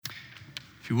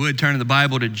you would, turn to the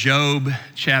Bible to Job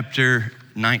chapter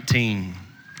 19.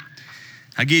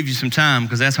 I gave you some time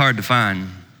because that's hard to find.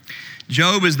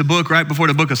 Job is the book right before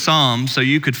the book of Psalms, so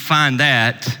you could find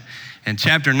that. And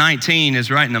chapter 19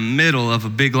 is right in the middle of a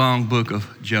big, long book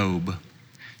of Job.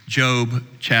 Job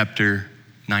chapter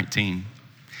 19.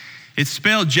 It's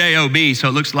spelled J-O-B, so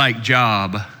it looks like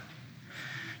job.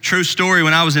 True story,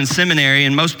 when I was in seminary,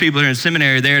 and most people are in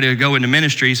seminary there to go into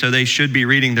ministry, so they should be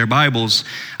reading their Bibles.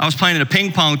 I was playing in a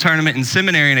ping pong tournament in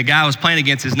seminary, and a guy I was playing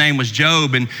against, his name was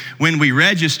Job, and when we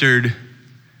registered,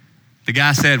 the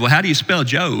guy said, "Well, how do you spell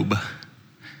Job?"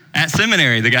 At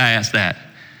seminary, the guy asked that.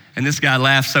 And this guy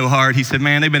laughed so hard, he said,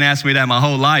 "Man, they've been asking me that my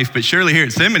whole life, but surely here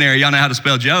at seminary, y'all know how to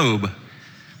spell Job."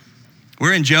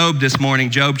 We're in Job this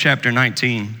morning, Job chapter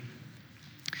 19.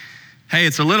 Hey,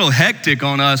 it's a little hectic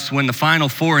on us when the Final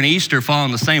Four and Easter fall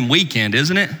on the same weekend,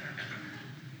 isn't it?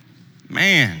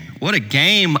 Man, what a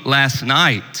game last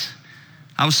night.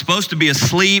 I was supposed to be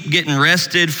asleep, getting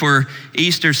rested for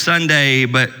Easter Sunday,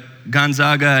 but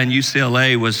Gonzaga and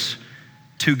UCLA was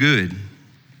too good.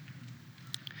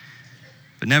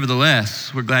 But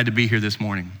nevertheless, we're glad to be here this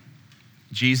morning.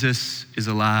 Jesus is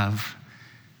alive.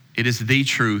 It is the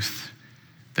truth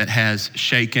that has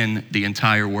shaken the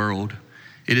entire world.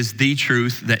 It is the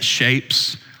truth that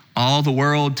shapes all the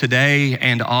world today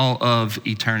and all of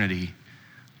eternity.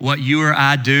 What you or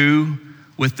I do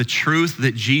with the truth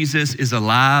that Jesus is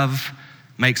alive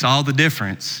makes all the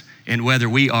difference in whether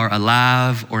we are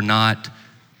alive or not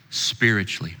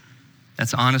spiritually.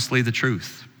 That's honestly the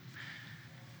truth.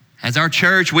 As our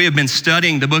church, we have been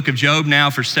studying the book of Job now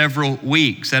for several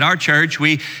weeks. At our church,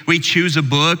 we choose a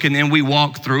book and then we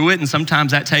walk through it, and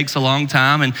sometimes that takes a long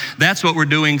time, and that's what we're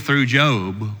doing through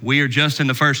Job. We are just in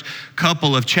the first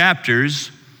couple of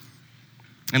chapters,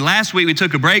 and last week we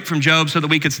took a break from Job so that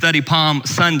we could study Palm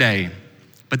Sunday.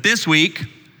 But this week,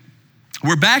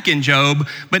 we're back in Job,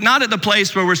 but not at the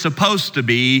place where we're supposed to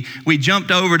be. We jumped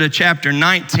over to chapter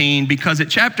 19 because at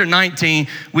chapter 19,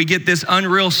 we get this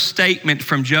unreal statement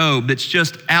from Job that's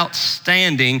just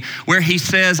outstanding, where he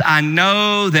says, "I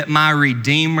know that my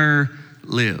Redeemer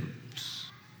lives."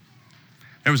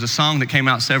 There was a song that came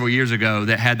out several years ago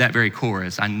that had that very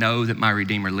chorus, "I know that my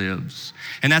Redeemer lives."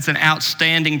 And that's an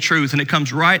outstanding truth, and it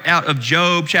comes right out of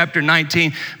Job chapter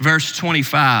 19, verse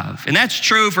 25. And that's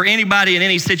true for anybody in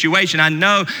any situation. I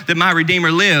know that my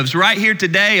Redeemer lives. Right here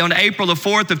today on April the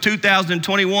 4th of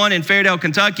 2021 in Fairdale,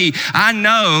 Kentucky, I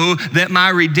know that my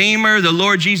Redeemer, the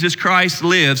Lord Jesus Christ,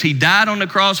 lives. He died on the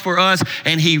cross for us,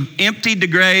 and he emptied the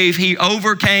grave. He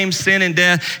overcame sin and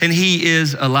death, and he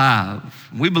is alive.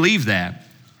 We believe that.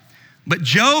 But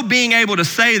Job being able to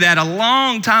say that a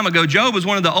long time ago, Job was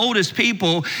one of the oldest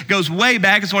people, goes way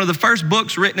back. It's one of the first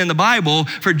books written in the Bible.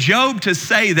 For Job to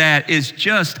say that is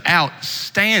just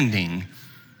outstanding.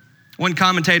 One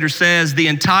commentator says the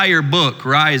entire book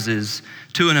rises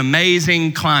to an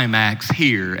amazing climax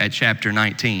here at chapter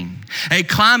 19. A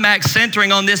climax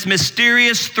centering on this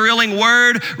mysterious, thrilling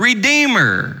word,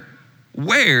 Redeemer.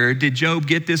 Where did Job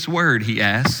get this word, he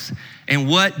asks, and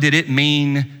what did it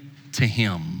mean to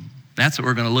him? That's what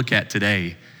we're going to look at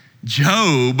today.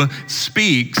 Job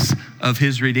speaks of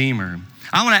his Redeemer.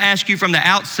 I want to ask you from the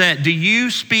outset, do you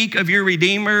speak of your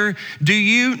Redeemer? Do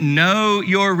you know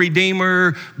your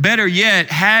Redeemer? Better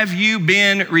yet, have you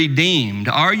been redeemed?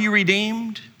 Are you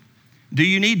redeemed? Do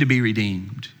you need to be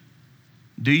redeemed?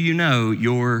 Do you know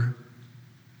your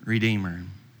Redeemer?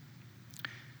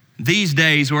 These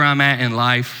days where I'm at in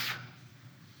life,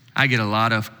 I get a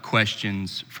lot of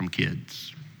questions from kids.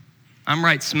 I'm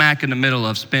right smack in the middle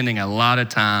of spending a lot of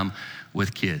time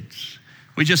with kids.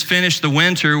 We just finished the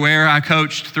winter where I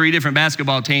coached 3 different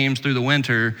basketball teams through the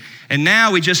winter. And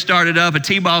now we just started up a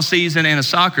t-ball season and a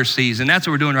soccer season. That's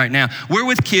what we're doing right now. We're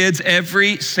with kids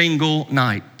every single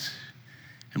night.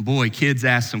 And boy, kids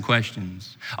ask some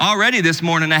questions. Already this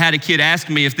morning, I had a kid ask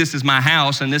me if this is my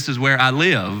house and this is where I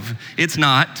live. It's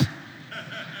not.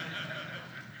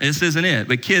 This isn't it.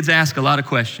 But kids ask a lot of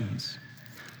questions.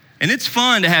 And it's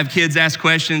fun to have kids ask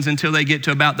questions until they get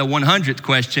to about the 100th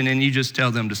question and you just tell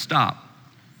them to stop.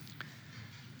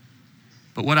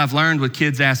 But what I've learned with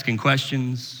kids asking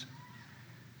questions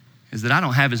is that I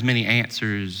don't have as many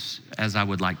answers as I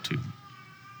would like to.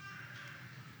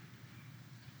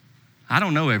 I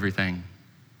don't know everything.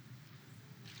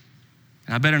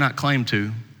 And I better not claim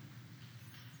to.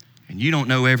 And you don't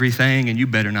know everything, and you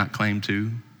better not claim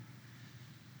to.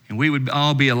 And we would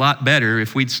all be a lot better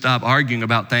if we'd stop arguing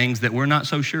about things that we're not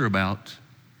so sure about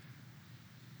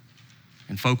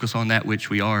and focus on that which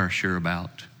we are sure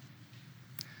about.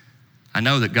 I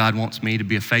know that God wants me to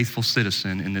be a faithful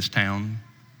citizen in this town.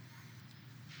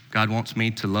 God wants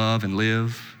me to love and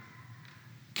live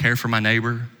care for my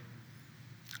neighbor.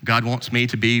 God wants me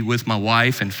to be with my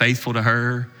wife and faithful to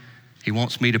her. He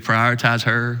wants me to prioritize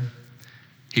her.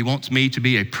 He wants me to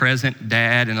be a present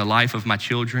dad in the life of my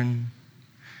children.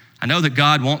 I know that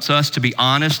God wants us to be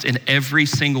honest in every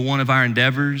single one of our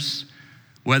endeavors,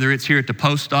 whether it's here at the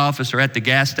post office or at the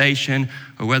gas station,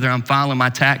 or whether I'm filing my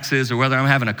taxes, or whether I'm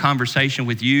having a conversation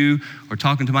with you or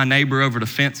talking to my neighbor over the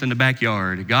fence in the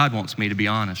backyard. God wants me to be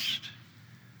honest.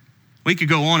 We could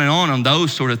go on and on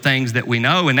those sort of things that we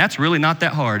know, and that's really not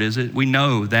that hard, is it? We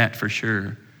know that for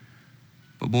sure.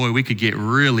 But boy, we could get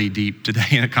really deep today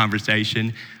in a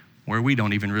conversation where we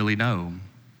don't even really know.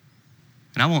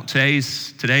 And I want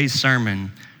today's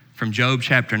sermon from Job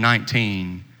chapter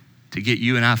 19 to get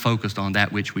you and I focused on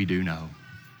that which we do know.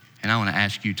 And I want to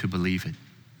ask you to believe it.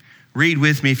 Read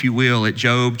with me, if you will, at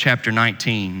Job chapter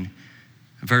 19,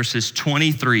 verses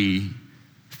 23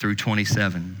 through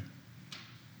 27.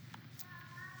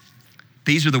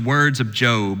 These are the words of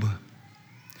Job.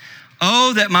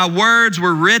 Oh, that my words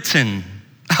were written.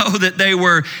 Oh, that they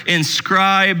were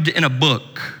inscribed in a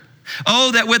book.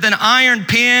 Oh, that with an iron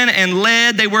pen and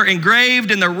lead they were engraved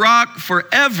in the rock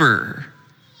forever.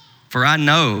 For I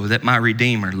know that my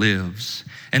Redeemer lives,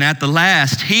 and at the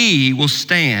last he will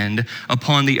stand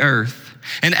upon the earth.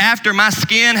 And after my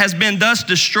skin has been thus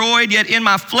destroyed, yet in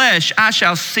my flesh I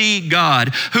shall see God,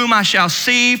 whom I shall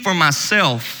see for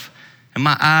myself. And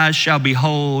my eyes shall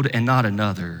behold and not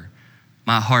another.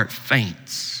 My heart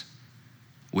faints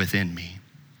within me.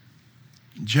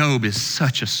 Job is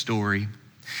such a story.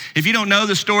 If you don't know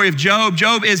the story of Job,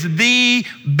 Job is the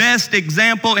best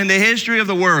example in the history of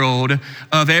the world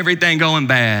of everything going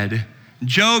bad.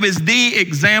 Job is the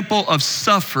example of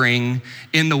suffering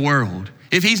in the world.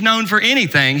 If he's known for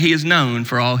anything, he is known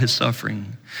for all his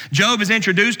suffering. Job is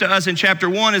introduced to us in chapter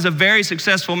 1 as a very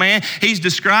successful man. He's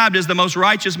described as the most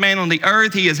righteous man on the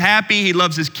earth. He is happy. He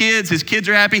loves his kids. His kids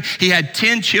are happy. He had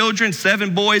 10 children,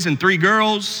 7 boys and 3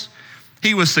 girls.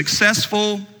 He was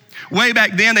successful. Way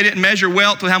back then, they didn't measure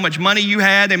wealth with how much money you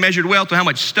had. They measured wealth with how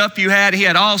much stuff you had. He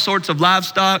had all sorts of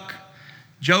livestock.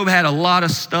 Job had a lot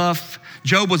of stuff.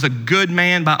 Job was a good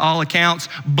man by all accounts,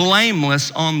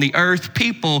 blameless on the earth.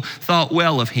 People thought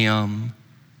well of him.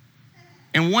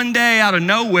 And one day, out of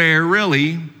nowhere,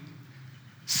 really,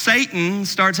 Satan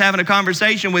starts having a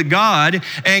conversation with God,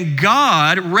 and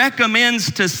God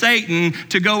recommends to Satan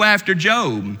to go after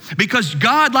Job. Because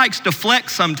God likes to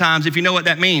flex sometimes, if you know what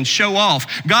that means, show off.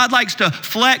 God likes to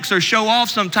flex or show off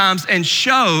sometimes and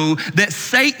show that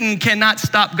Satan cannot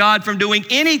stop God from doing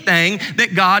anything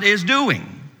that God is doing.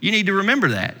 You need to remember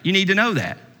that. You need to know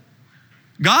that.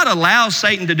 God allows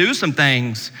Satan to do some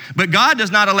things, but God does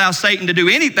not allow Satan to do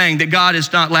anything that God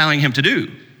is not allowing him to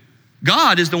do.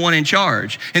 God is the one in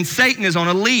charge, and Satan is on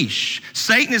a leash.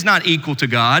 Satan is not equal to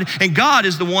God, and God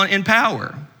is the one in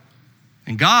power.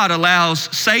 And God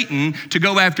allows Satan to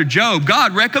go after Job.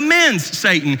 God recommends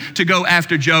Satan to go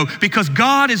after Job because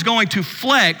God is going to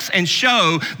flex and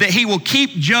show that he will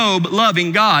keep Job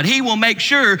loving God. He will make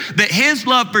sure that his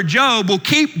love for Job will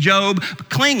keep Job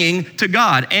clinging to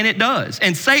God, and it does.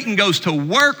 And Satan goes to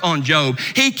work on Job.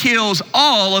 He kills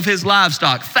all of his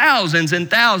livestock, thousands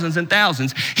and thousands and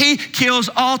thousands. He kills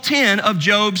all 10 of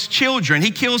Job's children.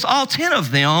 He kills all 10 of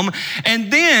them,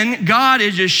 and then God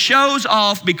just shows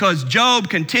off because Job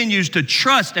continues to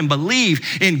trust and believe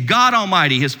in God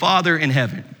Almighty, his Father in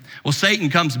heaven. Well, Satan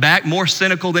comes back more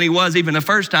cynical than he was even the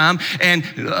first time and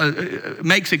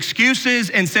makes excuses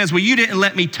and says, well, you didn't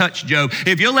let me touch Job.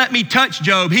 If you'll let me touch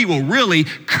Job, he will really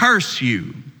curse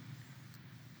you.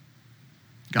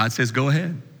 God says, go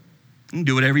ahead. You can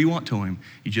do whatever you want to him.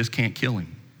 You just can't kill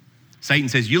him. Satan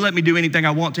says, you let me do anything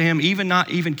I want to him, not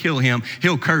even kill him,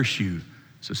 he'll curse you.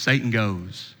 So Satan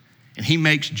goes. And he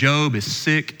makes Job as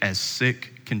sick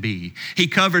can be. He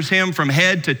covers him from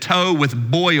head to toe with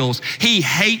boils. He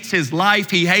hates his life.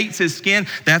 He hates his skin.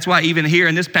 That's why even here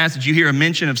in this passage, you hear a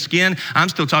mention of skin. I'm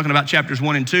still talking about chapters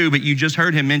 1 and 2, but you just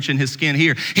heard him mention his skin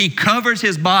here. He covers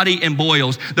his body in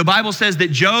boils. The Bible says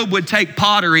that Job would take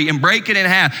pottery and break it in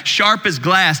half, sharp as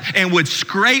glass, and would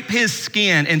scrape his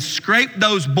skin and scrape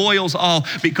those boils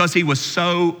off because he was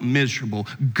so miserable.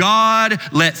 God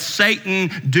let Satan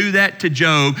do that to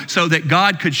Job so that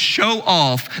God could show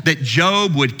off that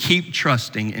Job would keep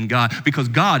trusting in God because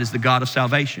God is the God of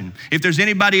salvation. If there's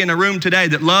anybody in the room today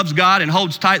that loves God and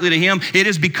holds tightly to him, it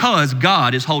is because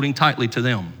God is holding tightly to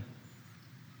them.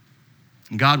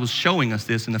 And God was showing us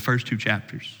this in the first 2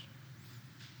 chapters.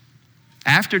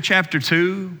 After chapter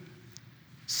 2,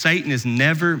 Satan is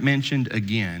never mentioned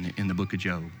again in the book of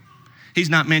Job. He's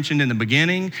not mentioned in the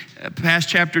beginning, past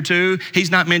chapter 2.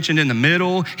 He's not mentioned in the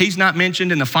middle. He's not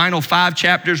mentioned in the final 5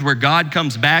 chapters where God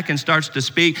comes back and starts to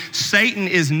speak. Satan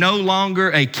is no longer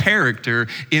a character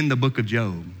in the book of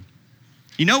Job.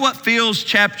 You know what fills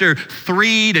chapter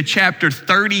 3 to chapter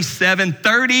 37,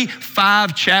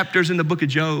 35 chapters in the book of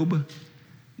Job?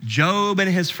 Job and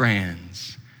his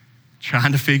friends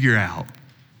trying to figure out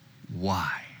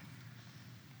why.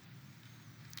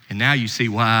 And now you see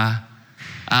why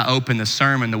I opened the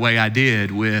sermon the way I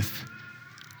did with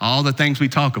all the things we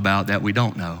talk about that we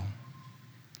don't know.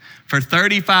 For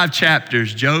 35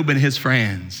 chapters, Job and his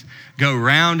friends go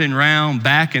round and round,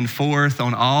 back and forth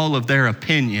on all of their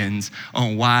opinions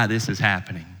on why this is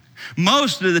happening.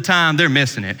 Most of the time, they're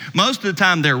missing it. Most of the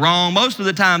time, they're wrong. Most of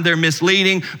the time, they're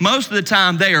misleading. Most of the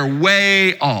time, they are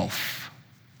way off.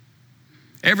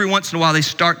 Every once in a while, they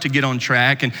start to get on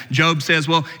track, and Job says,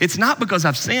 well, it's not because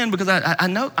I've sinned, because I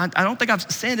don't think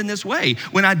I've sinned in this way.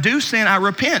 When I do sin, I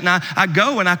repent, and I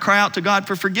go and I cry out to God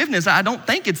for forgiveness. I don't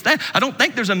think it's that. I don't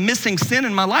think there's a missing sin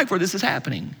in my life where this is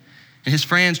happening. And his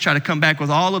friends try to come back with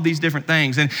all of these different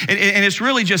things. And it's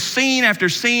really just scene after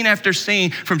scene after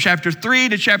scene from chapter 3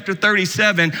 to chapter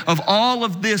 37 of all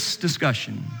of this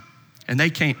discussion. And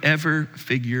they can't ever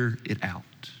figure it out.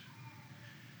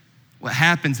 What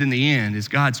happens in the end is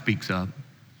God speaks up,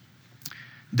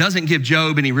 doesn't give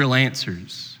Job any real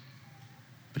answers,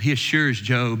 but he assures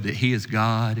Job that he is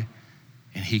God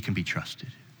and he can be trusted.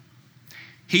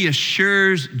 He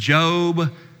assures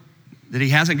Job that he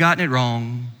hasn't gotten it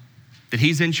wrong, that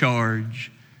he's in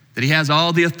charge, that he has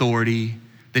all the authority,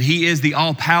 that he is the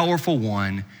all-powerful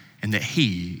one, and that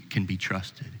he can be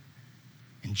trusted.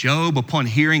 And Job, upon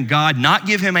hearing God not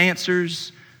give him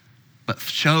answers, but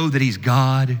show that he's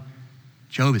God,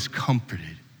 Job is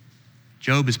comforted.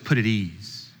 Job is put at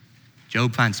ease.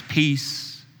 Job finds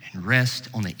peace and rest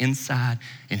on the inside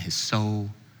in his soul,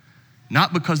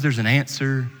 not because there's an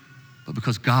answer, but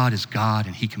because God is God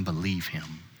and he can believe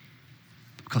him.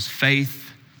 Because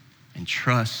faith and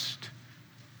trust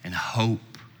and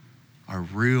hope are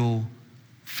real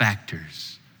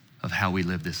factors of how we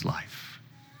live this life.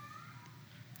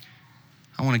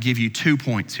 I want to give you 2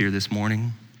 points here this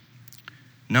morning.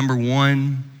 Number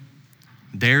 1,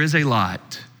 there is a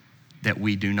lot that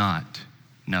we do not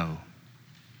know.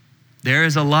 There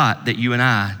is a lot that you and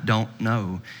I don't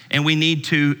know, and we need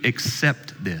to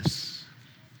accept this.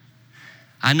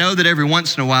 I know that every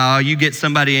once in a while you get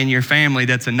somebody in your family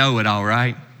that's a know-it-all,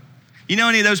 right? You know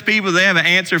any of those people, they have an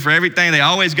answer for everything. They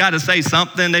always got to say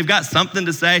something. They've got something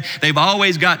to say. They've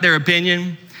always got their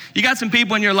opinion. You got some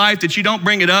people in your life that you don't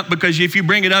bring it up because if you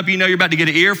bring it up, you know you're about to get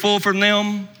an earful from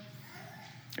them.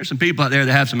 There's some people out there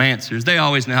that have some answers. They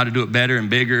always know how to do it better and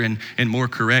bigger and more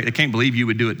correct. I can't believe you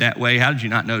would do it that way. How did you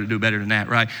not know to do better than that,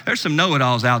 right? There's some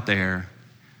know-it-alls out there.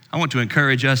 I want to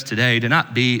encourage us today to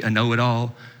not be a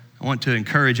know-it-all. I want to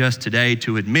encourage us today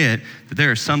to admit that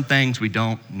there are some things we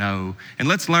don't know. And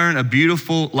let's learn a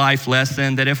beautiful life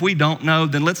lesson that if we don't know,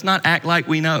 then let's not act like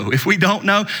we know. If we don't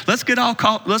know, let's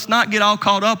not get all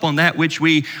caught up on that which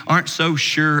we aren't so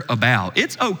sure about.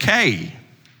 It's okay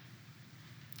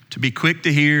to be quick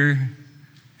to hear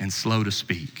and slow to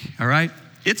speak, all right?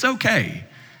 It's okay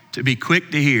to be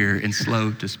quick to hear and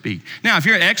slow to speak. Now, if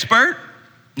you're an expert,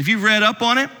 if you've read up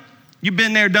on it, you've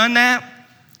been there, done that,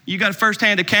 you got a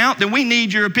firsthand account, then we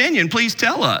need your opinion. Please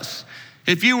tell us.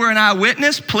 If you were an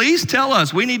eyewitness, please tell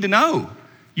us. We need to know.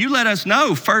 You let us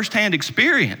know firsthand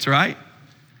experience, right?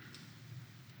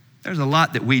 There's a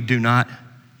lot that we do not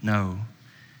know.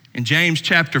 In James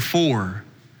chapter 4,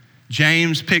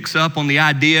 James picks up on the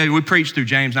idea, we preached through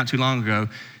James not too long ago.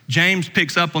 James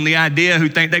picks up on the idea who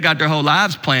think they got their whole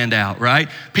lives planned out, right?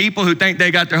 People who think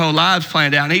they got their whole lives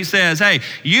planned out. And he says, hey,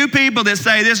 you people that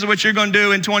say this is what you're going to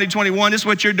do in 2021, this is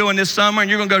what you're doing this summer, and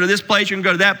you're going to go to this place, you're going to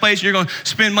go to that place, you're going to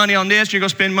spend money on this, you're going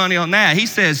to spend money on that. He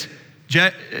says,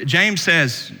 James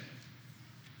says,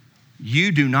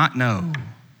 you do not know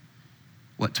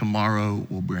what tomorrow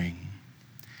will bring.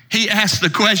 He asks the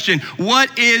question,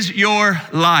 what is your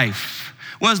life?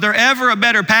 Was there ever a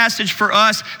better passage for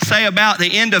us, say about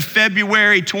the end of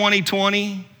February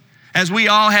 2020? As we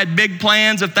all had big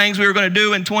plans of things we were going to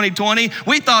do in 2020,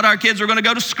 we thought our kids were going to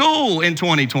go to school in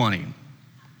 2020.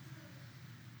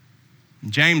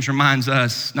 James reminds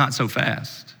us, not so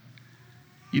fast.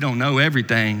 You don't know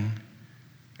everything.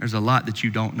 There's a lot that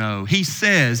you don't know. He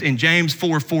says in James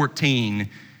 4:14,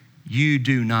 you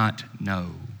do not know.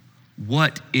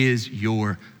 What is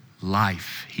your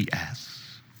life, he asks.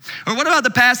 Or what about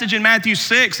the passage in Matthew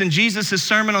 6 in Jesus'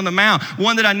 Sermon on the Mount,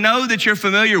 one that I know that you're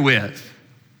familiar with,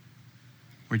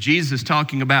 where Jesus is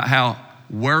talking about how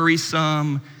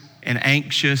worrisome and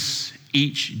anxious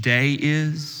each day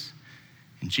is.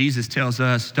 And Jesus tells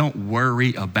us, don't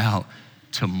worry about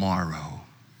tomorrow.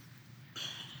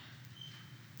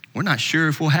 We're not sure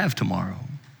if we'll have tomorrow.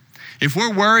 If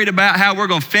we're worried about how we're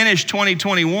going to finish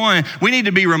 2021, we need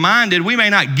to be reminded we may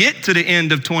not get to the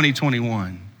end of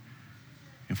 2021.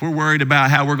 If we're worried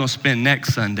about how we're going to spend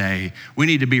next Sunday, we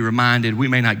need to be reminded we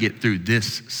may not get through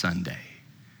this Sunday.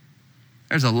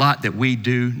 There's a lot that we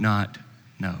do not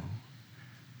know.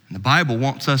 And the Bible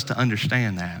wants us to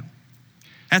understand that.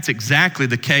 That's exactly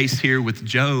the case here with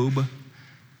Job.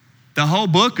 The whole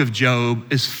book of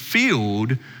Job is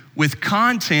filled with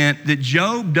content that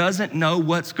Job doesn't know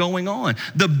what's going on.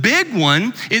 The big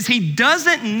one is he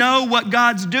doesn't know what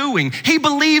God's doing. He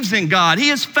believes in God. He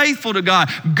is faithful to God.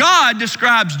 God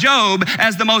describes Job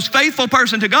as the most faithful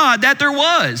person to God that there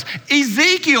was.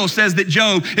 Ezekiel says that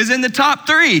Job is in the top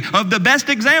 3 of the best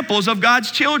examples of God's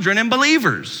children and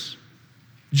believers.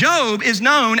 Job is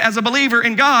known as a believer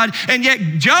in God, and yet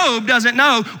Job doesn't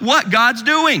know what God's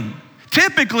doing.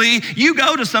 Typically, you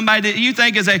go to somebody that you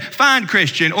think is a fine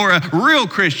Christian or a real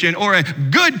Christian or a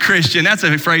good Christian. That's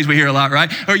a phrase we hear a lot,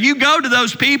 right? Or you go to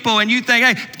those people and you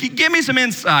think, hey, give me some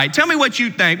insight. Tell me what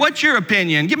you think. What's your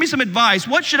opinion? Give me some advice.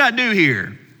 What should I do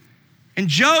here? And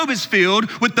Job is filled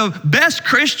with the best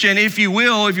Christian, if you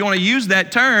will, if you want to use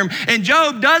that term. And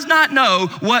Job does not know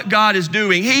what God is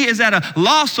doing. He is at a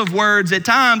loss of words at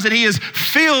times, and he is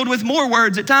filled with more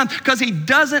words at times because he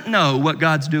doesn't know what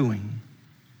God's doing.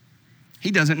 He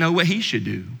doesn't know what he should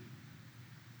do.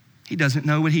 He doesn't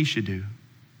know what he should do.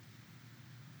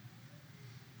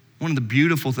 One of the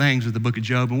beautiful things with the book of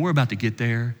Job, and we're about to get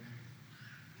there,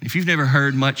 if you've never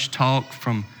heard much talk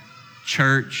from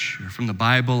church or from the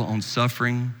Bible on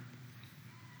suffering,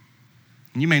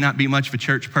 and you may not be much of a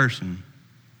church person,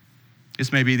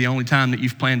 this may be the only time that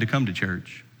you've planned to come to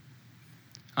church.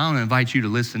 I want to invite you to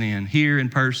listen in, here in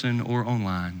person or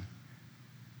online,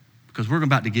 because we're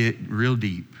about to get real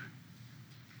deep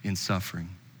in suffering.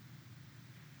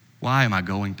 Why am I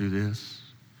going through this?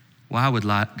 Why would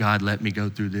God let me go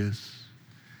through this?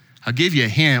 I'll give you a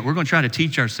hint. We're going to try to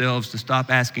teach ourselves to stop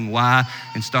asking why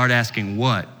and start asking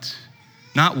what.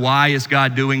 Not why is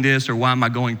God doing this or why am I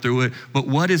going through it, but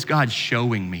what is God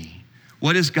showing me?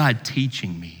 What is God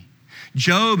teaching me?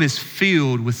 Job is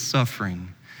filled with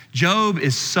suffering. Job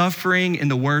is suffering in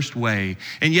the worst way,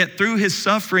 and yet through his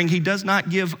suffering, he does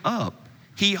not give up.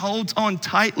 He holds on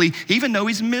tightly, even though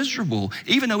he's miserable,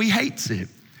 even though he hates it.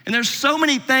 And there's so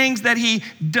many things that he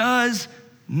does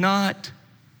not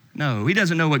know. He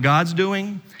doesn't know what God's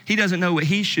doing. He doesn't know what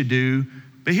he should do.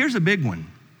 But here's a big one.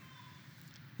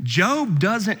 Job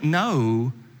doesn't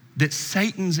know that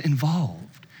Satan's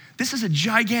involved. This is a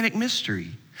gigantic mystery.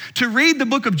 To read the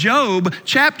book of Job,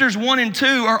 chapters 1 and 2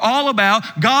 are all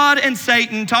about God and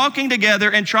Satan talking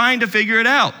together and trying to figure it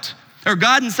out. Or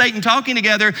God and Satan talking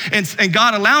together and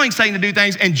God allowing Satan to do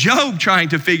things and Job trying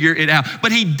to figure it out.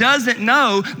 But he doesn't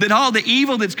know that all the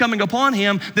evil that's coming upon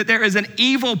him, that there is an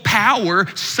evil power,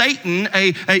 Satan,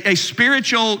 a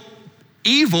spiritual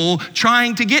evil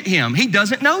trying to get him. He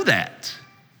doesn't know that.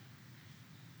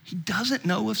 He doesn't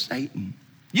know of Satan.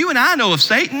 You and I know of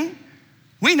Satan.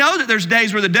 We know that there's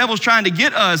days where the devil's trying to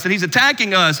get us and he's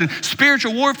attacking us, and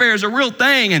spiritual warfare is a real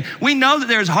thing, and we know that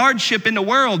there's hardship in the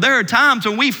world. There are times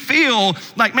when we feel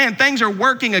like, man, things are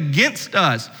working against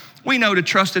us. We know to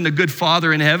trust in the good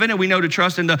Father in heaven, and we know to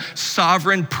trust in the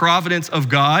sovereign providence of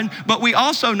God, but we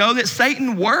also know that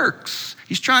Satan works.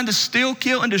 He's trying to steal,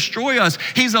 kill, and destroy us.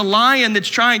 He's a lion that's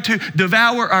trying to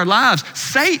devour our lives.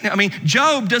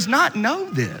 Job does not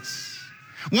know this.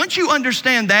 Once you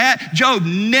understand that, Job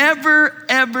never,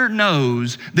 ever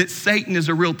knows that Satan is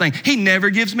a real thing. He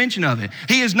never gives mention of it.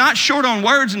 He is not short on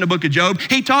words in the book of Job.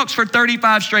 He talks for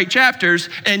 35 straight chapters,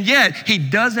 and yet he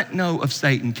doesn't know of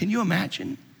Satan. Can you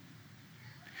imagine?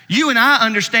 You and I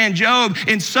understand Job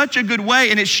in such a good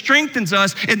way, and it strengthens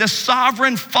us in the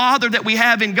sovereign Father that we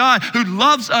have in God, who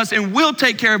loves us and will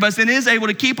take care of us and is able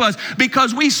to keep us,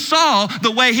 because we saw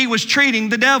the way he was treating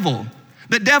the devil.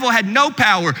 The devil had no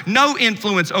power, no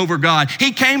influence over God.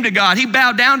 He came to God, he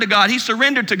bowed down to God, he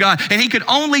surrendered to God, and he could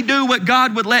only do what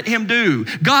God would let him do.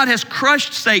 God has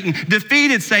crushed Satan,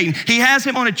 defeated Satan. He has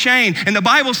him on a chain, and the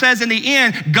Bible says in the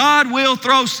end, God will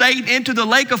throw Satan into the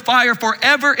lake of fire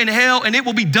forever in hell, and it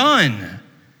will be done.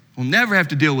 We'll never have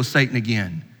to deal with Satan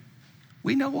again.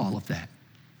 We know all of that.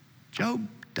 Job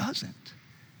doesn't.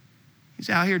 He's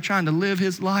out here trying to live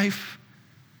his life,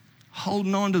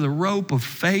 holding on to the rope of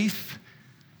faith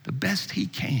the best he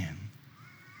can.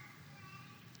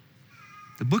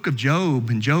 The book of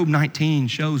Job in Job 19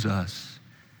 shows us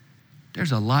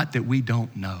there's a lot that we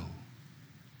don't know.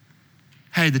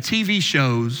 Hey, the TV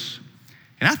shows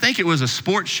And I think it was the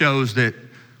sports shows that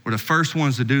were the first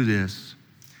ones to do this.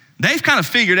 They've kind of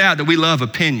figured out that we love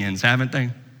opinions, haven't they?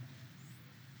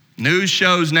 News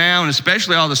shows now, and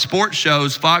especially all the sports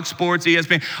shows, Fox Sports,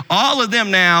 ESPN, all of them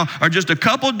now are just a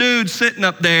couple dudes sitting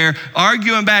up there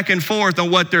arguing back and forth on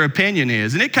what their opinion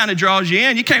is. And it kind of draws you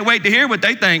in. You can't wait to hear what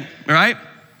they think, right?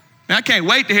 I can't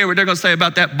wait to hear what they're going to say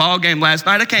about that ball game last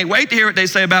night. I can't wait to hear what they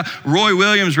say about Roy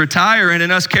Williams retiring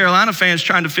and us Carolina fans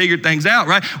trying to figure things out,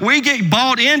 right? We get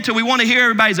bought into, we want to hear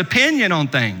everybody's opinion on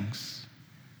things.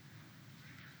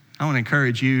 I want to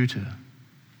encourage you to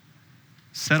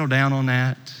settle down on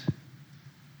that.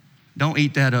 Don't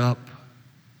eat that up.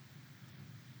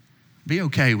 Be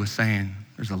okay with saying,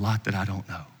 there's a lot that I don't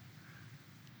know.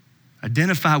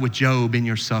 Identify with Job in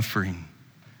your suffering.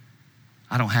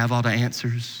 I don't have all the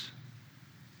answers.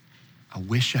 I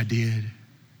wish I did,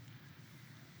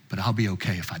 but I'll be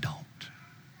okay if I don't.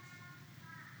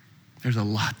 There's a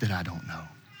lot that I don't know.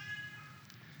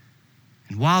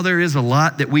 And while there is a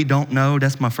lot that we don't know,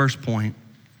 that's my first point.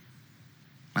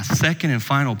 My second and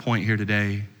final point here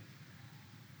today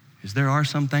is there are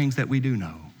some things that we do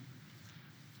know,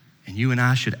 and you and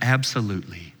I should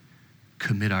absolutely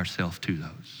commit ourselves to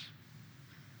those.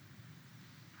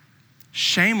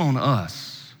 Shame on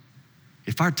us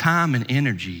if our time and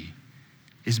energy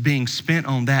is being spent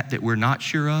on that we're not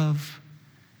sure of,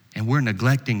 and we're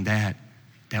neglecting that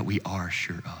we are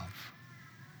sure of.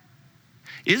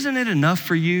 Isn't it enough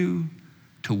for you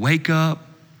to wake up,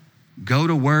 go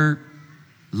to work,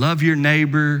 love your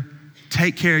neighbor,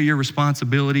 take care of your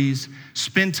responsibilities,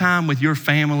 spend time with your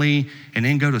family, and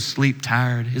then go to sleep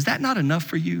tired? Is that not enough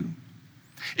for you?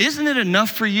 Isn't it enough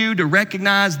for you to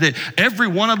recognize that every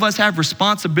one of us have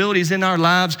responsibilities in our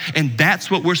lives, and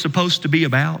that's what we're supposed to be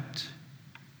about?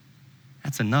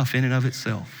 That's enough in and of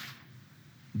itself.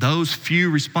 Those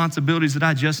few responsibilities that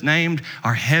I just named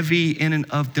are heavy in and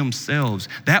of themselves.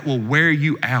 That will wear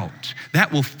you out.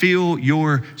 That will fill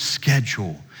your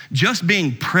schedule. Just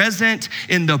being present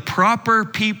in the proper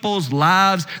people's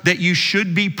lives that you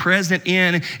should be present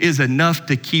in is enough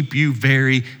to keep you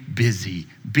very busy.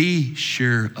 Be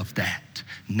sure of that.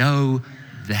 Know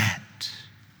that.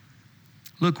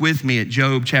 Look with me at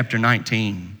Job chapter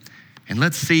 19, and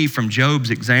let's see from Job's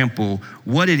example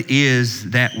what it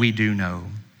is that we do know.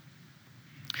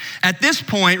 At this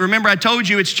point, remember I told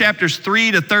you it's chapters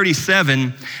 3 to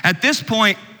 37. At this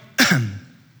point,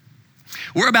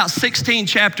 we're about 16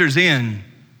 chapters in.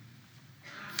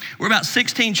 We're about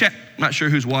 16 I'm not sure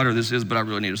whose water this is, but I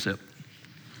really need a sip.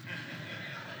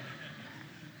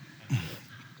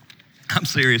 I'm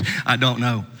serious, I don't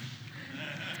know.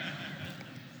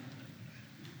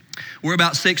 We're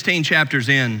about 16 chapters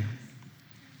in,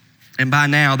 and by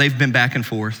now they've been back and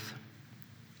forth.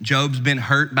 Job's been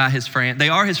hurt by his friend. They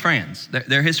are his friends.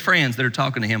 They're his friends that are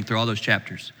talking to him through all those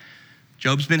chapters.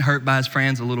 Job's been hurt by his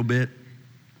friends a little bit.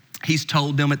 He's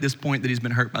told them at this point that he's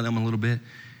been hurt by them a little bit.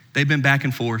 They've been back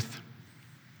and forth.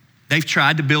 They've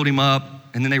tried to build him up,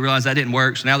 and then they realize that didn't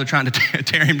work, so now they're trying to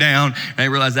tear him down, and they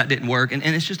realize that didn't work, and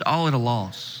it's just all at a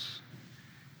loss.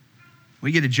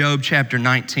 We get to Job chapter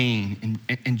 19,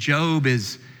 and Job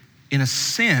is, in a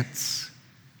sense,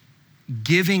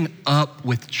 giving up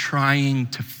with trying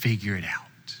to figure it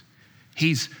out.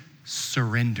 He's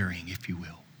surrendering, if you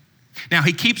will. Now,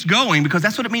 he keeps going because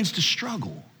that's what it means to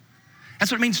struggle. That's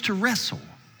what it means to wrestle.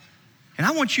 And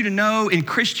I want you to know, in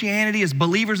Christianity, as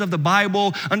believers of the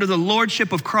Bible, under the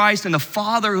lordship of Christ and the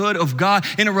fatherhood of God,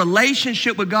 in a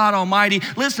relationship with God Almighty,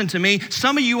 listen to me,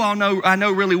 some of you all know, I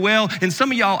know really well, and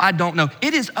some of y'all I don't know.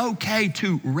 It is okay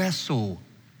to wrestle.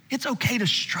 It's okay to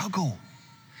struggle.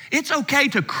 It's okay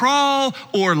to crawl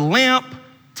or limp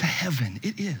to heaven.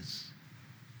 It is.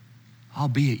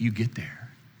 Albeit you get there.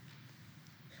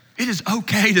 It is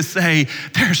okay to say,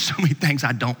 there's so many things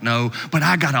I don't know, but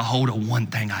I got a hold of one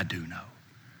thing I do know.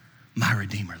 My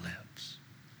Redeemer lives.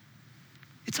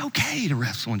 It's okay to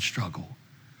wrestle and struggle.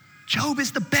 Job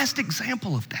is the best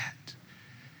example of that.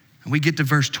 And we get to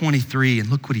verse 23, and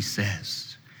look what he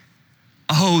says.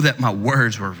 Oh, that my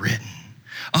words were written.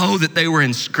 Oh, that they were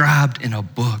inscribed in a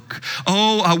book.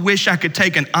 Oh, I wish I could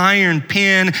take an iron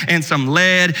pen and some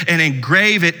lead and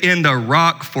engrave it in the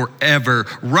rock forever.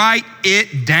 Write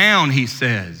it down, he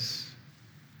says.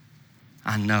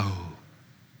 I know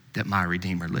that my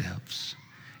Redeemer lives,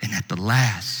 and at the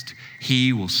last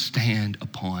he will stand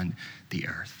upon the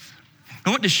earth. I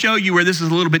want to show you where this is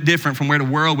a little bit different from where the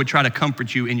world would try to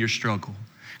comfort you in your struggle.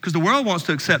 Because the world wants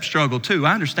to accept struggle too.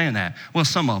 I understand that. Well,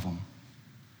 some of them.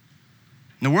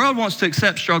 And the world wants to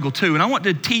accept struggle too. And I want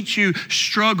to teach you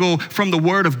struggle from the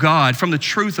Word of God, from the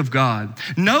truth of God.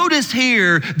 Notice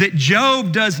here that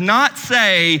Job does not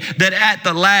say that at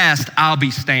the last I'll be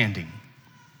standing.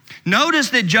 Notice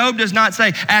that Job does not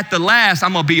say, at the last,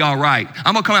 I'm gonna be all right.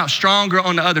 I'm gonna come out stronger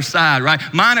on the other side, right?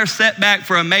 Minor setback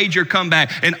for a major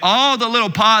comeback. And all the little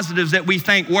positives that we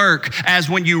think work, as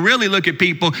when you really look at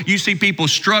people, you see people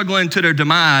struggling to their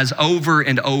demise over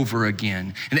and over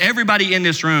again. And everybody in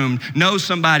this room knows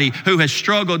somebody who has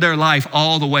struggled their life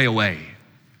all the way away.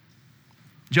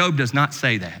 Job does not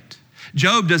say that.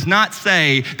 Job does not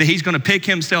say that he's gonna pick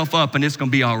himself up and it's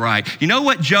gonna be all right. You know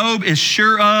what Job is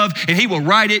sure of? And he will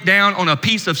write it down on a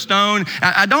piece of stone.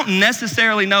 I don't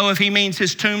necessarily know if he means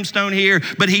his tombstone here,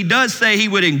 but he does say he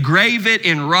would engrave it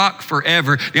in rock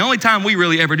forever. The only time we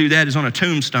really ever do that is on a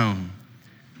tombstone.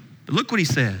 But look what he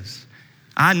says.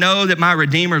 I know that my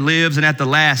Redeemer lives, and at the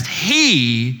last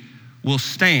he will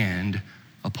stand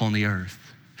upon the earth.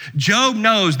 Job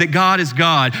knows that God is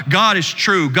God. God is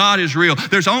true. God is real.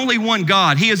 There's only one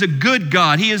God. He is a good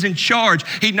God. He is in charge.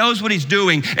 He knows what he's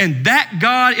doing. And that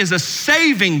God is a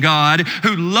saving God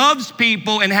who loves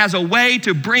people and has a way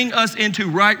to bring us into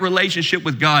right relationship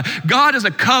with God. God is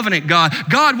a covenant God.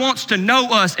 God wants to know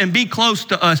us and be close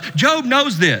to us. Job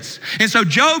knows this. And so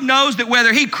Job knows that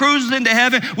whether he cruises into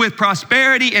heaven with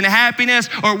prosperity and happiness,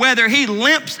 or whether he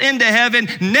limps into heaven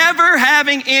never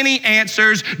having any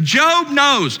answers, Job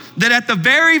knows that at the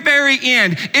very, very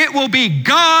end, it will be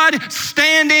God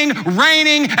standing,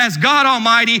 reigning as God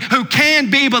Almighty, who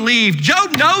can be believed.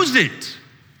 Job knows it.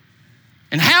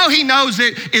 And how he knows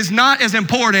it is not as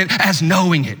important as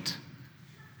knowing it.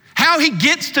 How he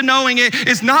gets to knowing it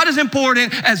is not as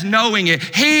important as knowing it.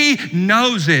 He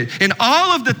knows it. In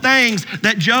all of the things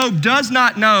that Job does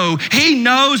not know, he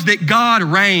knows that God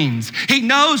reigns. He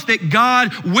knows that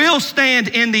God will stand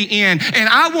in the end. And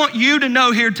I want you to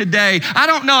know here today, I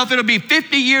don't know if it'll be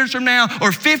 50 years from now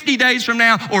or 50 days from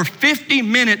now or 50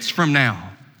 minutes from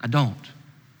now. I don't.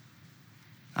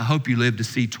 I hope you live to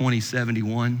see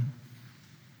 2071.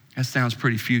 That sounds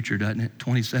pretty future, doesn't it?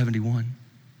 2071.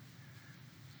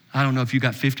 I don't know if you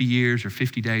got 50 years or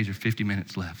 50 days or 50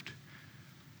 minutes left,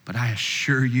 but I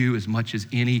assure you, as much as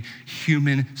any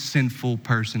human sinful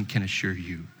person can assure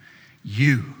you,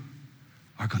 you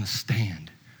are gonna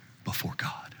stand before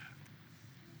God.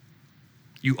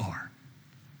 You are.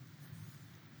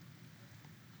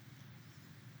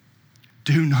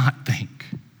 Do not think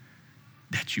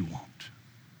that you won't.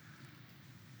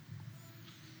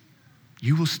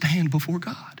 You will stand before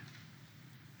God.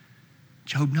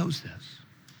 Job knows this.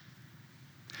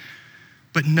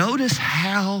 But notice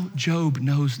how Job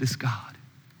knows this God.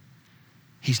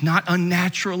 He's not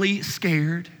unnaturally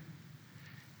scared.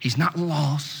 He's not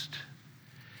lost.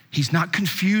 He's not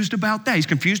confused about that. He's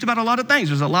confused about a lot of things.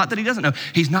 There's a lot that he doesn't know.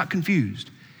 He's not confused.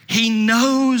 He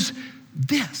knows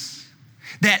this,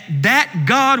 that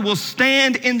God will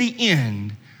stand in the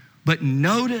end. But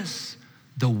notice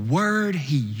the word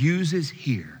he uses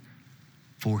here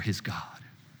for his God.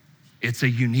 It's a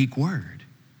unique word.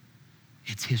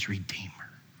 It's his Redeemer.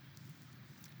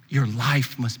 Your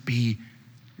life must be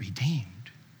redeemed.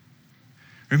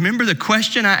 Remember the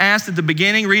question I asked at the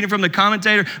beginning, reading from the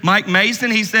commentator, Mike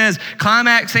Mason? He says,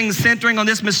 climaxing, centering on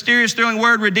this mysterious, thrilling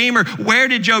word, Redeemer. Where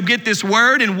did Job get this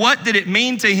word and what did it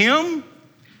mean to him?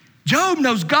 Job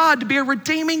knows God to be a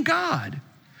redeeming God.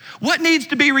 What needs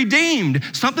to be redeemed?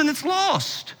 Something that's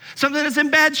lost, something that's in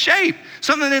bad shape,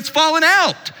 something that's fallen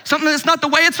out, something that's not the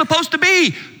way it's supposed to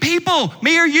be. People,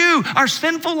 me or you, our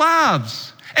sinful lives.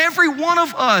 Every one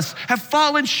of us have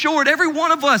fallen short. Every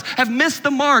one of us have missed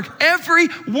the mark. Every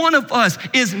one of us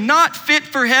is not fit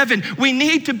for heaven. We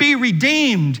need to be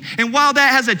redeemed. And while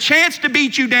that has a chance to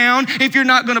beat you down if you're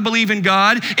not going to believe in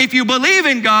God, if you believe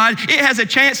in God, it has a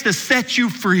chance to set you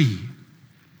free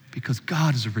because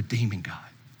God is a redeeming God.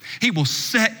 He will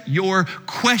set your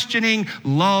questioning,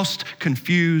 lost,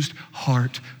 confused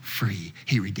heart free.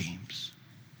 He redeems.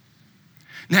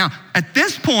 Now, at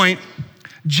this point,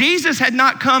 Jesus had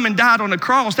not come and died on the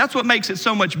cross. That's what makes it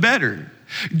so much better.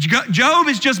 Job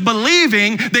is just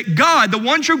believing that God, the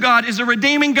one true God, is a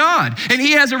redeeming God. And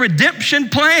he has a redemption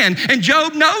plan. And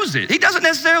Job knows it. He doesn't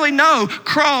necessarily know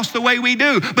cross the way we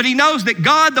do, but he knows that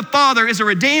God the Father is a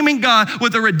redeeming God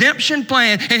with a redemption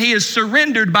plan. And he is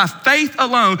surrendered by faith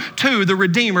alone to the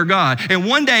Redeemer God. And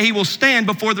one day he will stand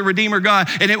before the Redeemer God,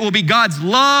 and it will be God's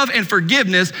love and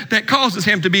forgiveness that causes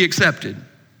him to be accepted.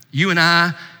 You and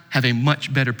I have a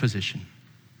much better position.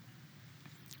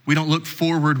 We don't look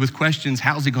forward with questions,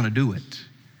 how's he gonna do it?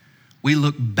 We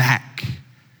look back,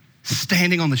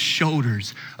 standing on the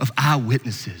shoulders of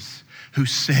eyewitnesses who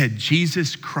said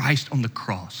Jesus Christ on the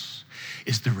cross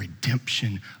is the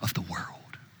redemption of the world.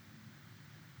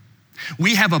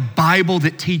 We have a Bible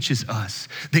that teaches us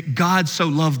that God so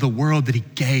loved the world that he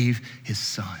gave his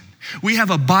son. We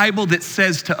have a Bible that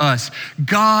says to us,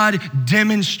 God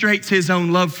demonstrates his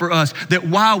own love for us, that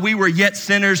while we were yet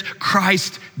sinners,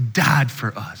 Christ died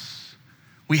for us.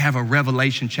 We have a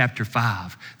Revelation chapter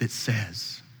 5 that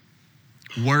says,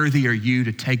 worthy are you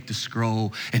to take the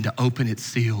scroll and to open its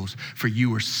seals, for you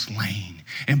were slain.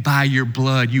 And by your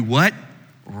blood, you what?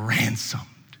 Ransomed.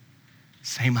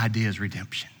 Same idea as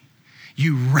redemption.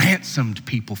 You ransomed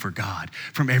people for God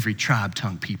from every tribe,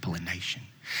 tongue, people, and nation.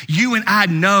 You and I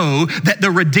know that the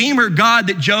Redeemer God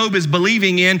that Job is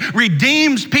believing in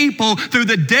redeems people through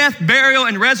the death, burial,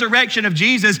 and resurrection of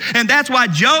Jesus. And that's why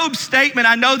Job's statement,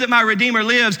 I know that my Redeemer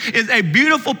lives, is a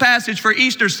beautiful passage for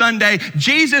Easter Sunday.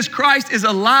 Jesus Christ is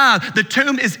alive. The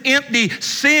tomb is empty.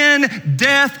 Sin,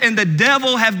 death, and the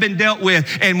devil have been dealt with.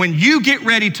 And when you get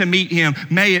ready to meet him,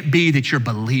 may it be that you're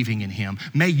believing in him.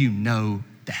 May you know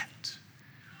that.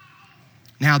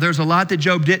 Now, there's a lot that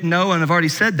Job didn't know, and I've already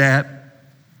said that.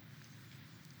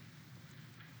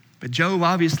 But Job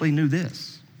obviously knew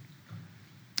this.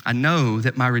 I know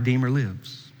that my Redeemer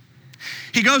lives.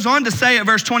 He goes on to say at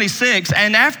verse 26,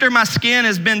 and after my skin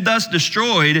has been thus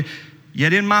destroyed,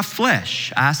 yet in my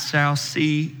flesh I shall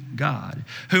see God,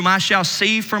 whom I shall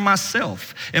see for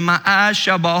myself, and my eyes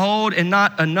shall behold and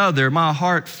not another. My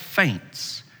heart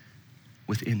faints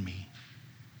within me.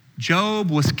 Job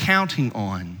was counting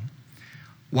on,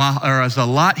 while there is a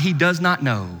lot he does not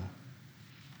know,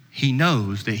 he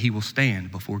knows that he will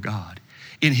stand before God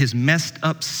in his messed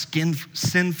up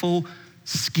sinful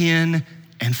skin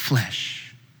and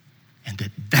flesh, and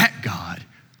that God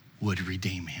would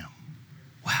redeem him.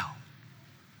 Wow,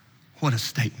 what a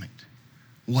statement.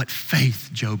 What faith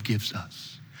Job gives us.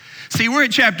 See, we're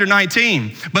at chapter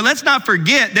 19, but let's not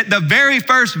forget that the very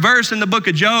first verse in the book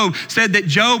of Job said that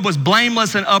Job was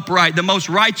blameless and upright, the most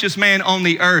righteous man on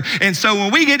the earth. And so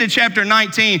when we get to chapter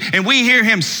 19 and we hear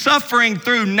him suffering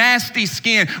through nasty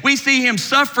skin, we see him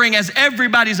suffering as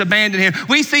everybody's abandoned him.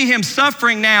 We see him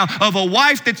suffering now of a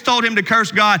wife that's told him to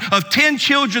curse God, of 10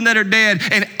 children that are dead,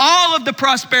 and all of the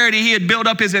prosperity he had built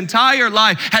up his entire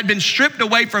life had been stripped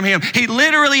away from him. He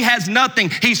literally has nothing.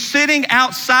 He's sitting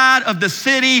outside of the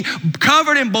city,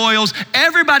 covered in boils.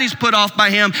 Everybody's put off by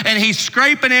him, and he's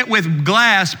scraping it with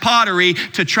glass pottery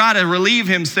to try to relieve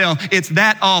himself. It's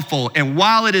that awful. And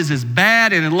while it is as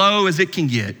bad and low as it can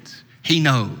get, he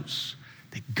knows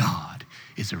that God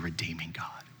is a redeeming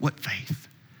God. What faith?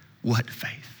 What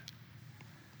faith?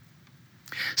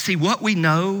 See, what we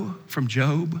know from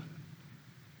Job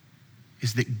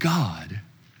is that God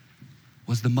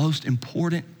was the most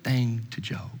important thing to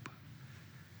Job.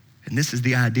 And this is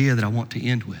the idea that I want to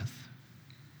end with.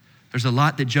 There's a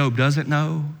lot that Job doesn't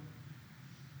know.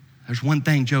 There's one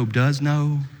thing Job does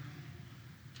know.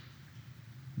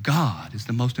 God is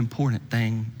the most important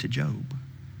thing to Job.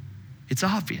 It's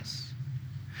obvious.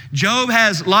 Job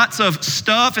has lots of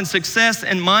stuff and success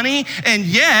and money, and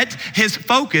yet his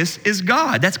focus is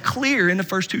God. That's clear in the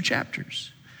first 2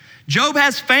 chapters. Job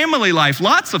has family life,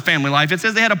 lots of family life. It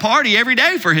says they had a party every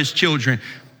day for his children,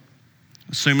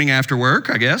 assuming after work,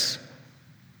 I guess.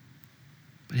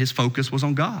 But his focus was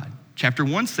on God. Chapter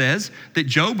 1 says that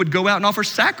Job would go out and offer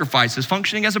sacrifices,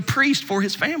 functioning as a priest for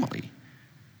his family.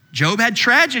 Job had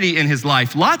tragedy in his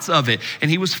life, lots of it,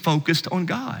 and he was focused on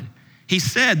God. He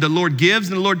said, the Lord gives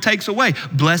and the Lord takes away.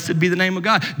 Blessed be the name of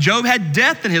God. Job had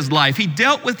death in his life. He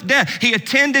dealt with death. He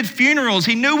attended funerals.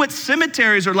 He knew what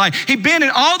cemeteries are like. He'd been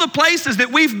in all the places that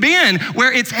we've been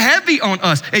where it's heavy on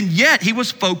us, and yet he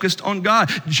was focused on God.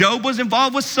 Job was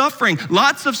involved with suffering,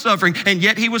 lots of suffering, and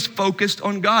yet he was focused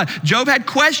on God. Job had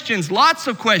questions, lots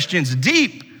of questions,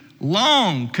 deep,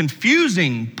 long,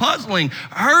 confusing, puzzling,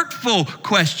 hurtful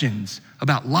questions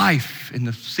about life and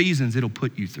the seasons it'll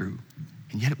put you through.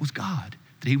 And yet it was God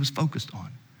that he was focused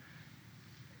on.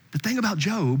 The thing about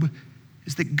Job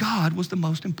is that God was the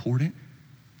most important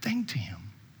thing to him.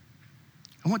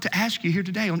 I want to ask you here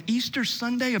today on Easter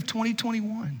Sunday of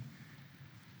 2021,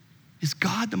 is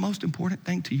God the most important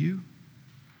thing to you?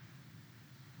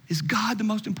 Is God the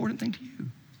most important thing to you?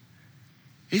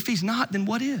 If he's not, then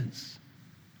what is?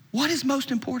 What is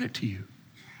most important to you?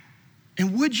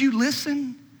 And would you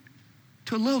listen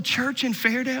to a little church in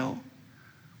Fairdale,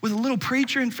 with a little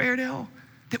preacher in Fairdale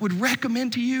that would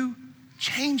recommend to you,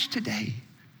 change today.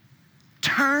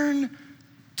 Turn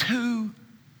to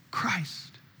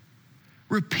Christ.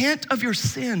 Repent of your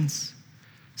sins.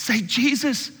 Say,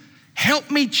 Jesus, help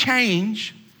me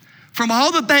change from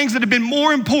all the things that have been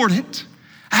more important.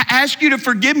 I ask you to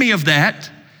forgive me of that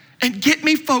and get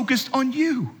me focused on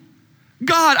you.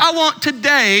 God, I want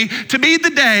today to be the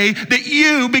day that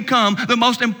you become the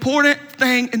most important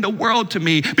thing in the world to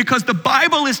me, because the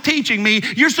Bible is teaching me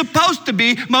you're supposed to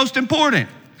be most important.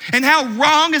 And how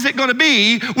wrong is it going to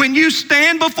be when you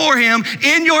stand before him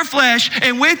in your flesh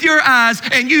and with your eyes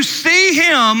and you see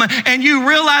him and you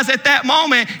realize at that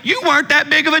moment, you weren't that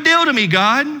big of a deal to me,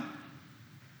 God.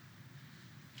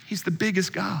 He's the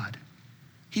biggest God.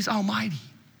 He's almighty.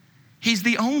 He's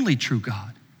the only true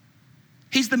God.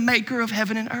 He's the maker of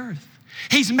heaven and earth.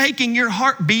 He's making your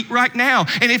heart beat right now.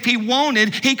 And if he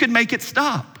wanted, he could make it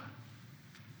stop.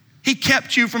 He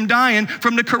kept you from dying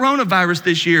from the coronavirus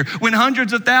this year when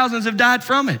hundreds of thousands have died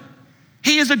from it.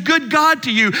 He is a good God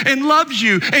to you and loves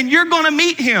you, and you're going to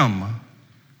meet him.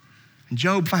 And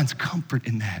Job finds comfort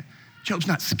in that. Job's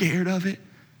not scared of it.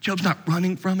 Job's not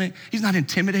running from it. He's not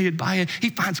intimidated by it. He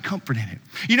finds comfort in it.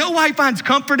 You know why he finds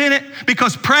comfort in it?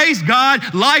 Because, praise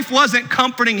God, life wasn't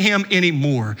comforting him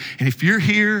anymore. And if you're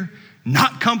here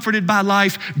not comforted by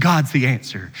life, God's the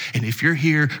answer. And if you're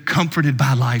here comforted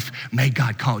by life, may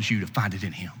God cause you to find it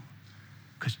in him,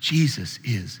 because Jesus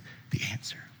is the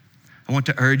answer. I want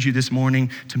to urge you this morning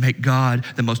to make God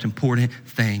the most important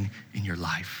thing in your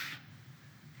life.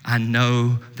 I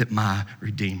know that my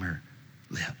Redeemer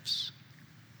lives.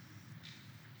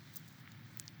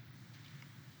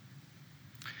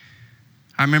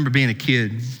 I remember being a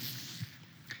kid. It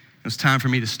was time for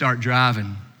me to start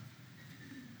driving.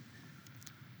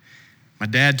 My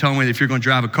dad told me that if you're going to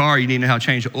drive a car, you need to know how to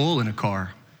change the oil in a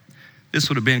car. This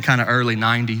would have been kind of early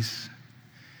 90s.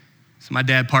 So my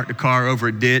dad parked the car over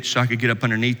a ditch so I could get up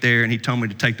underneath there, and he told me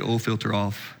to take the oil filter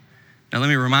off. Now let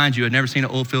me remind you, I'd never seen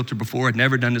an oil filter before. I'd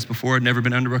never done this before. I'd never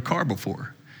been under a car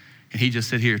before. And he just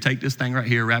said, here, take this thing right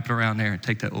here, wrap it around there, and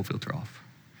take that oil filter off.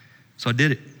 So I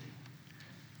did it.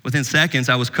 Within seconds,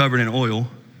 I was covered in oil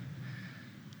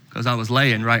because I was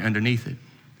laying right underneath it.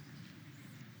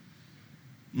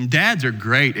 And dads are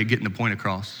great at getting the point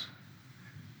across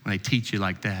when they teach you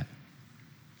like that.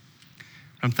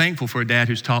 I'm thankful for a dad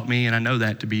who's taught me, and I know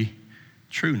that to be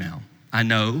true now. I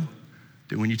know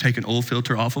that when you take an oil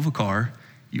filter off of a car,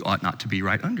 you ought not to be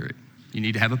right under it. You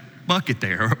need to have a bucket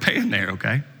there or a pan there,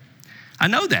 okay? I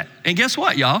know that. And guess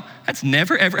what, y'all? That's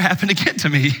never, ever happened again to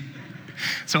me.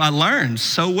 So I learned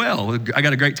so well. I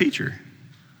got a great teacher.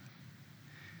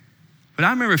 But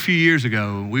I remember a few years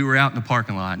ago, we were out in the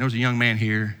parking lot, and there was a young man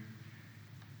here,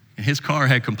 and his car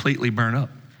had completely burned up.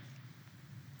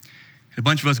 And a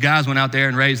bunch of us guys went out there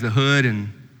and raised the hood, and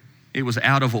it was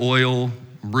out of oil,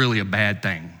 really a bad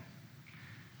thing.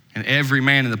 And every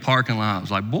man in the parking lot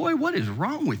was like, boy, what is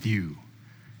wrong with you?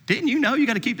 Didn't you know you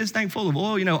got to keep this thing full of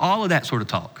oil? You know, all of that sort of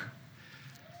talk.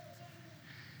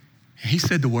 And he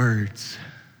said the words,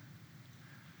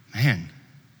 man,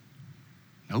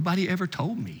 nobody ever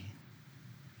told me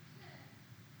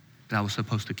that I was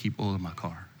supposed to keep oil in my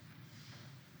car.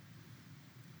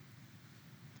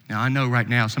 Now, I know right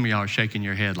now some of y'all are shaking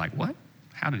your head like, what?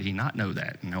 How did he not know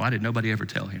that? No, why did nobody ever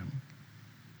tell him?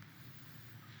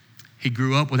 He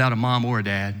grew up without a mom or a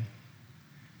dad.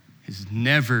 He's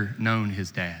never known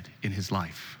his dad in his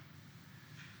life.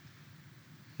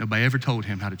 Nobody ever told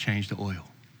him how to change the oil.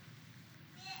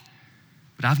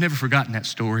 But I've never forgotten that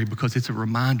story because it's a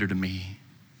reminder to me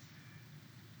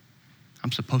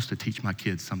I'm supposed to teach my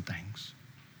kids some things.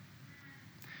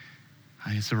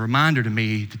 It's a reminder to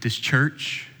me that this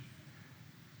church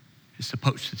is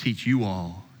supposed to teach you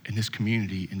all in this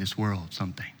community, in this world,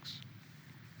 some things.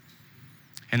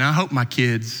 And I hope my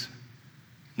kids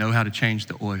know how to change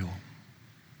the oil.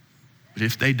 But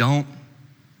if they don't,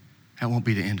 that won't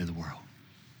be the end of the world.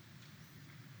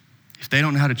 If they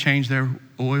don't know how to change their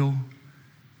oil,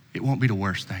 it won't be the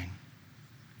worst thing.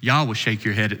 Y'all will shake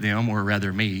your head at them, or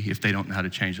rather me, if they don't know how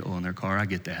to change the oil in their car. I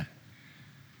get that.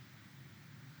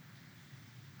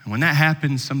 And when that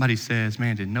happens, somebody says,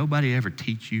 man, did nobody ever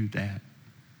teach you that?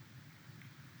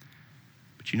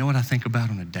 But you know what I think about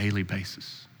on a daily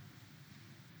basis?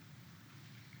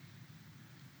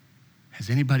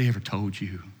 Has anybody ever told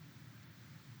you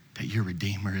that your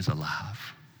Redeemer is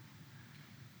alive?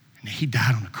 And that he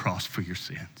died on the cross for your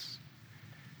sins?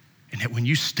 And that when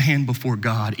you stand before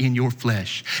God in your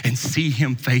flesh and see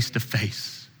him face to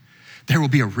face, there will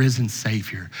be a risen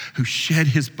Savior who shed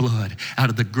his blood out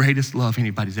of the greatest love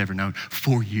anybody's ever known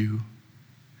for you.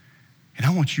 And I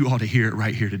want you all to hear it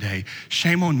right here today.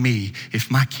 Shame on me if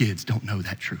my kids don't know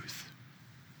that truth.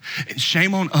 And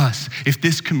shame on us if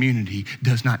this community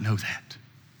does not know that.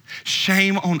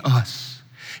 Shame on us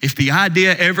if the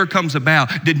idea ever comes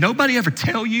about, did nobody ever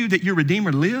tell you that your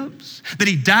Redeemer lives? That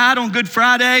he died on Good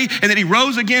Friday and that he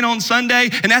rose again on Sunday,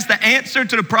 and that's the answer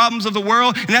to the problems of the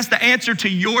world, and that's the answer to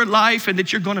your life, and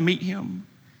that you're going to meet him?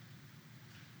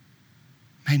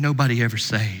 May nobody ever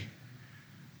say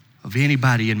of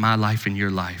anybody in my life, in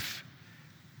your life,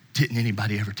 didn't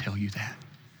anybody ever tell you that?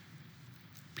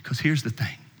 Because here's the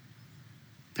thing.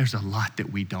 There's a lot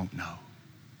that we don't know.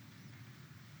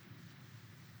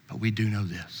 But we do know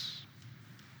this.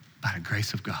 By the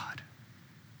grace of God,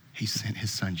 he sent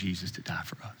his son Jesus to die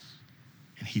for us.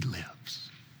 And he lives.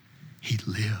 He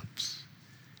lives.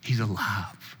 He's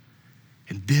alive.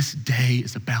 And this day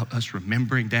is about us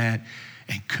remembering that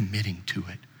and committing to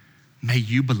it. May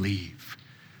you believe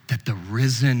that the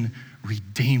risen,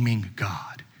 redeeming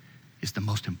God is the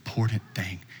most important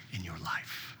thing in your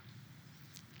life.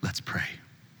 Let's pray.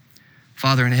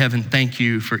 Father in heaven, thank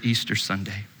you for Easter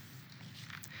Sunday.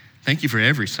 Thank you for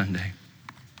every Sunday.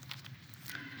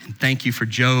 And thank you for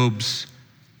Job's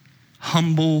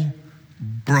humble,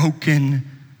 broken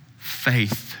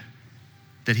faith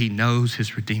that he knows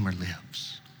his Redeemer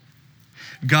lives.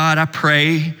 God, I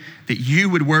pray that you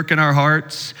would work in our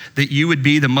hearts, that you would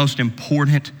be the most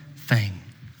important thing.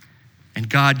 And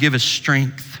God, give us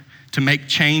strength to make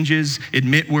changes,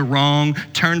 admit we're wrong,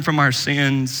 turn from our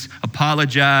sins,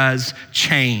 apologize,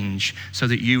 change, so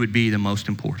that you would be the most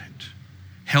important.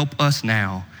 Help us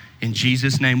now. In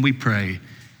Jesus' name we pray,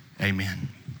 amen.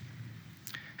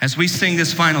 As we sing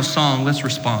this final song, let's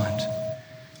respond.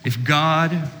 If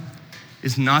God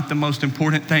is not the most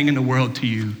important thing in the world to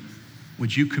you,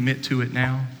 would you commit to it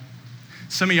now?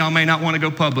 Some of y'all may not want to go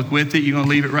public with it. You're going to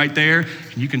leave it right there,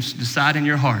 and you can decide in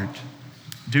your heart.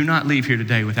 Do not leave here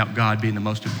today without God being the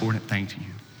most important thing to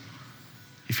you.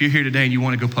 If you're here today and you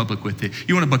want to go public with it,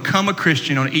 you want to become a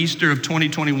Christian on Easter of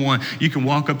 2021, you can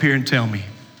walk up here and tell me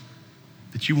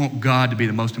that you want God to be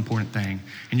the most important thing,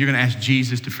 and you're going to ask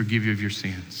Jesus to forgive you of your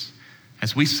sins.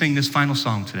 As we sing this final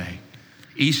song today,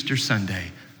 Easter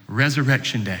Sunday,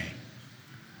 Resurrection Day,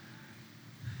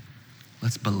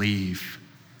 let's believe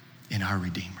in our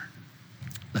Redeemer.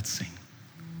 Let's sing.